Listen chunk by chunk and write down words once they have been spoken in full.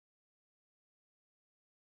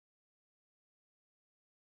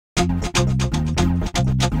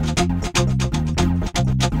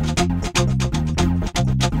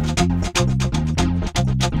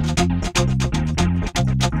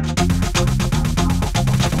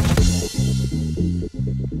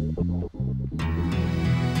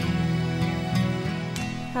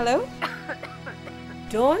Hello?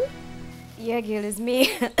 Dawn? Yeah, girl, it's me.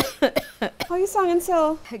 How you sounding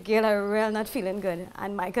so? Girl, I'm real not feeling good.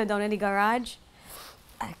 And Michael down in the garage,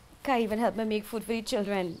 I can't even help me make food for the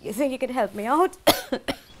children. You think you could help me out?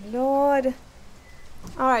 Lord.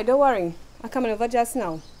 Alright, don't worry. I'm coming over just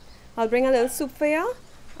now. I'll bring a little soup for you,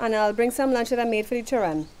 and I'll bring some lunch that I made for the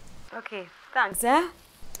children. Okay, thanks, eh?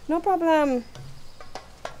 No problem.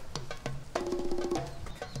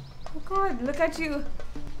 Oh God, look at you.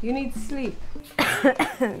 You need sleep.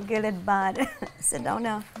 Girl, it's bad. Sit down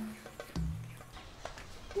now.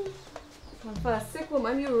 Well, for a sick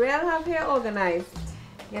woman, you really have hair organized.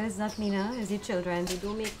 Girl, it's not me now, it's the children. They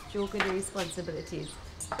don't make joke with their responsibilities,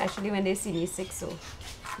 especially when they see me sick, so.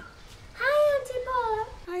 Hi, Auntie Paula.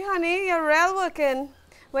 Hi, honey. You're real working.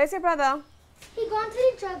 Where's your brother? He gone to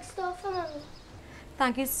the drugstore for Mommy.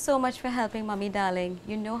 Thank you so much for helping, Mommy darling.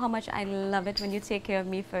 You know how much I love it when you take care of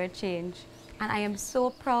me for a change. And I am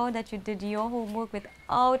so proud that you did your homework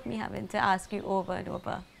without me having to ask you over and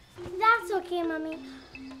over. That's okay, Mommy.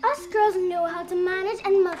 Us girls know how to manage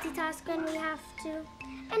and multitask when we have to.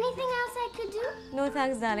 Anything else I could do? No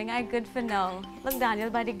thanks, darling. I'm good for now. Look,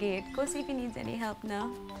 Daniel by the gate. Go see if he needs any help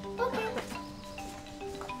now. Okay.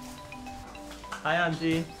 Hi,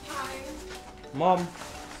 Auntie. Hi. Mom,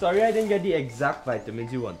 sorry I didn't get the exact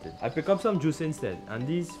vitamins you wanted. I picked up some juice instead, and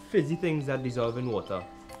these fizzy things that dissolve in water.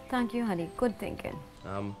 Thank you, honey. Good thinking.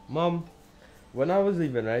 Mom, when I was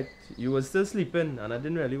leaving, right, you were still sleeping, and I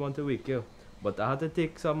didn't really want to wake you. But I had to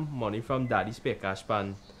take some money from Daddy's pay cash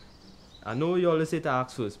pan. I know you always say to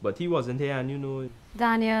ask first, but he wasn't here, and you know.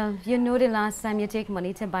 Daniel, you know the last time you take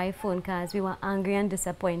money to buy phone cards, we were angry and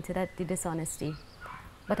disappointed at the dishonesty.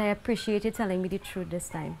 But I appreciate you telling me the truth this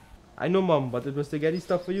time. I know, Mom, but it was to get the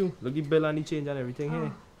stuff for you. Look, the bill and the change and everything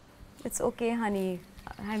here. It's okay, honey.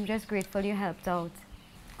 I'm just grateful you helped out.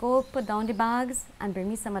 Go put down the bags and bring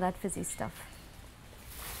me some of that fizzy stuff.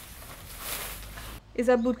 Is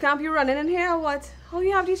a boot camp you running in here or what? How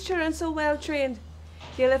you have these children so well trained?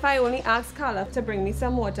 Girl, if I only ask Carla to bring me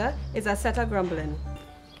some water, it's a set of grumbling.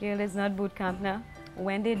 Girl, it's not boot camp now.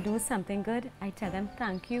 When they do something good, I tell them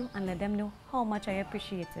thank you and let them know how much I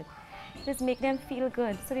appreciate it. Just make them feel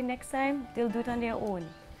good, so the next time they'll do it on their own.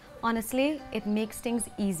 Honestly, it makes things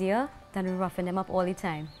easier than roughing them up all the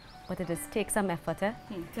time. But it just takes some effort, eh?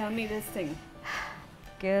 Tell me this thing.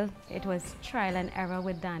 Girl, it was trial and error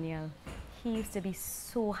with Daniel. He used to be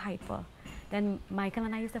so hyper. Then Michael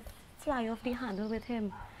and I used to fly off the handle with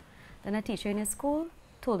him. Then a teacher in his school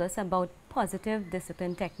told us about positive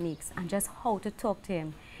discipline techniques and just how to talk to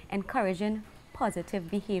him, encouraging positive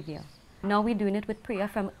behavior. Now we're doing it with prayer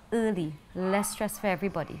from early, less stress for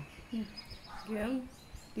everybody. Girl,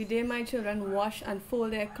 the day my children wash and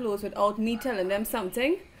fold their clothes without me telling them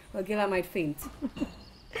something, well, girl, I might faint. You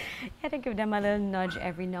have to give them a little nudge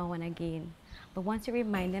every now and again. But once you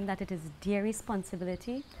remind them that it is their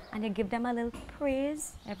responsibility and you give them a little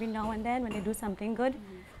praise every now and then when they do something good,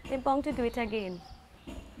 they're bound to do it again.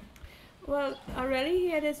 Well, I really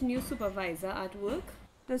hear this new supervisor at work.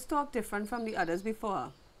 This talk different from the others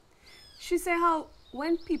before. She say how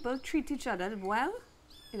when people treat each other well,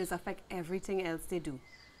 it does affect everything else they do.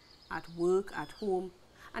 At work, at home,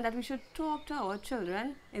 and that we should talk to our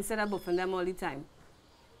children instead of buffing them all the time.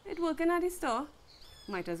 It working at the store.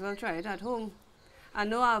 Might as well try it at home. I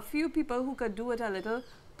know a few people who could do it a little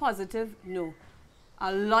positive, no.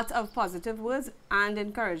 A lot of positive words and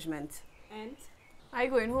encouragement. And I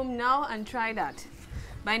going home now and try that.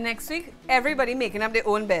 By next week, everybody making up their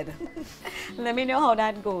own bed. Let me know how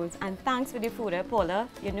that goes. And thanks for the food, Paula.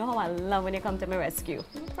 You know how I love when you come to my rescue.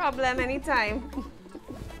 No problem, anytime.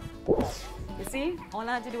 You see, all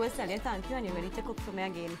I had to do was tell you thank you and you're ready to cook for me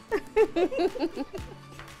again.